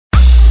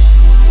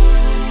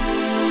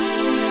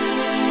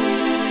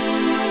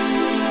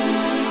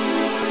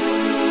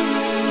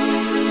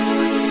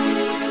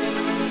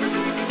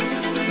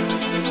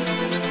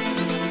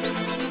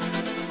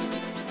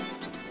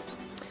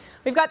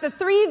got the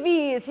 3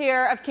 V's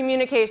here of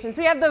communications.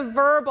 We have the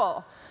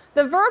verbal.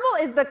 The verbal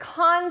is the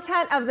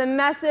content of the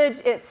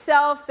message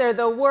itself. They're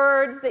the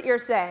words that you're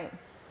saying.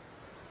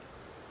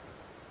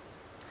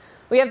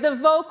 We have the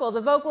vocal.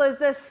 The vocal is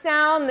the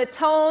sound, the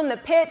tone, the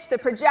pitch, the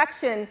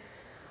projection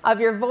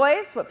of your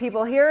voice, what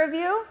people hear of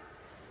you.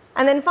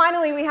 And then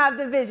finally, we have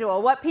the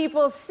visual, what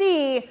people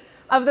see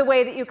of the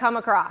way that you come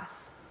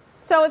across.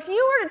 So if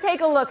you were to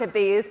take a look at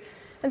these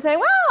and say,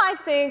 well, I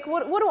think,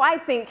 what do I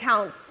think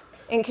counts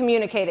in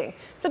communicating?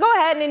 So go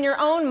ahead and in your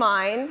own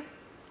mind,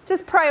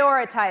 just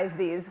prioritize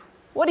these.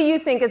 What do you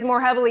think is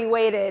more heavily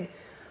weighted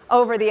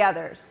over the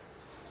others?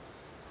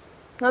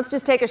 Let's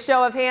just take a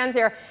show of hands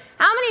here.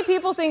 How many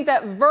people think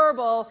that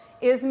verbal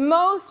is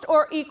most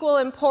or equal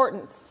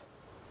importance?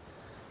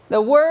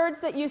 The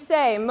words that you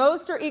say,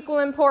 most or equal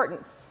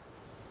importance?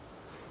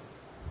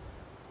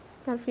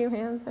 Got a few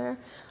hands there.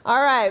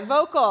 All right,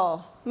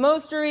 vocal,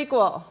 most or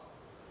equal?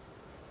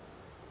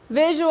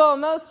 Visual,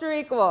 most or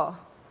equal?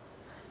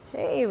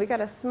 Hey, we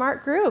got a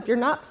smart group. You're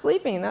not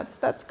sleeping.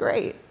 That's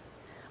great.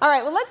 All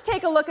right, well, let's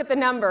take a look at the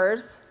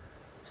numbers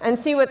and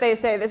see what they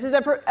say. This is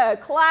a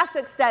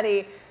classic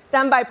study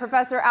done by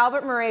Professor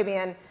Albert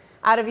Mehrabian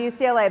out of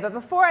UCLA. But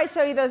before I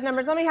show you those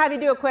numbers, let me have you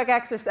do a quick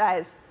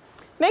exercise.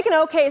 Make an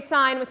OK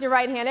sign with your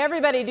right hand.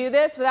 Everybody do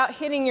this without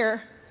hitting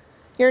your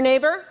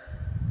neighbor.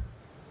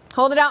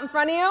 Hold it out in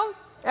front of you.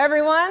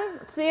 Everyone,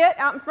 let's see it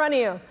out in front of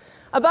you.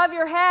 Above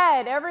your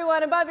head,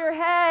 everyone above your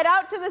head,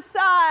 out to the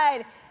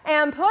side,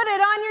 and put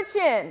it on your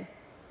chin.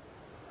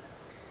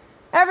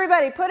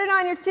 Everybody, put it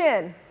on your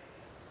chin.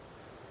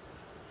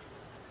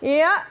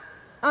 Yeah,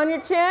 on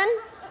your chin.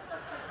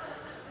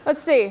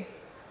 Let's see.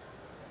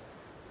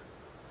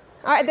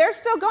 All right, they're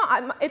still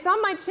going. It's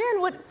on my chin.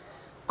 What?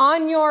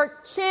 On your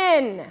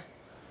chin.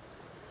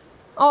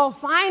 Oh,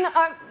 fine.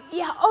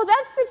 Yeah, oh,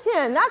 that's the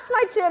chin. That's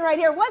my chin right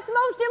here. What's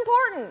most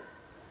important?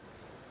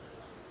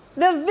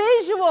 The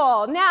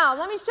visual. Now,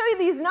 let me show you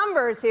these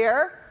numbers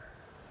here.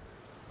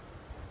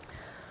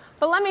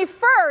 But let me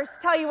first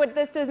tell you what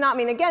this does not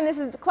mean. Again, this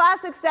is a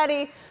classic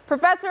study.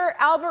 Professor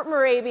Albert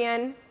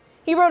Mehrabian,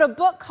 he wrote a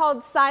book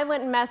called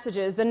Silent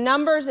Messages. The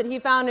numbers that he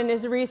found in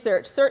his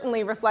research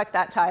certainly reflect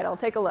that title.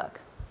 Take a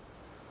look.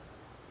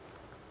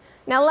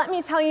 Now, let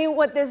me tell you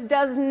what this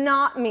does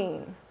not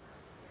mean.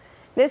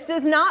 This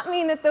does not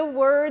mean that the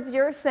words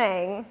you're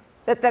saying,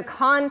 that the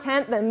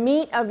content, the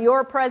meat of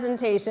your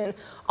presentation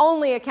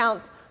only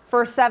accounts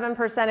for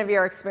 7% of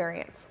your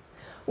experience.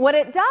 What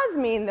it does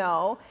mean,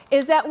 though,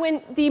 is that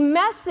when the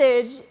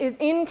message is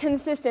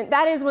inconsistent,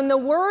 that is, when the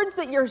words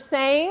that you're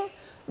saying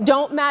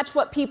don't match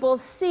what people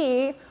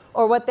see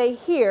or what they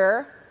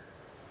hear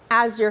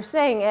as you're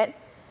saying it,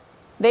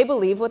 they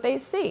believe what they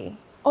see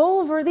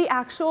over the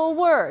actual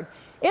word.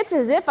 It's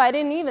as if I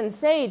didn't even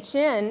say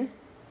chin.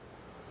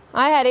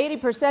 I had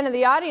 80% of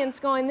the audience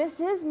going, this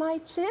is my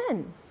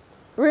chin.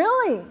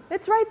 Really?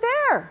 It's right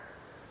there.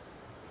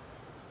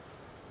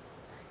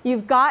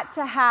 You've got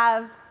to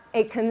have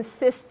a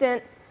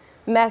consistent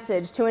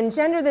message to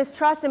engender this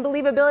trust and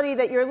believability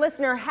that your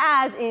listener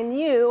has in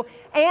you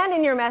and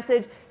in your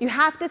message. You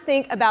have to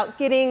think about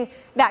getting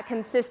that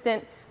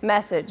consistent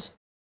message.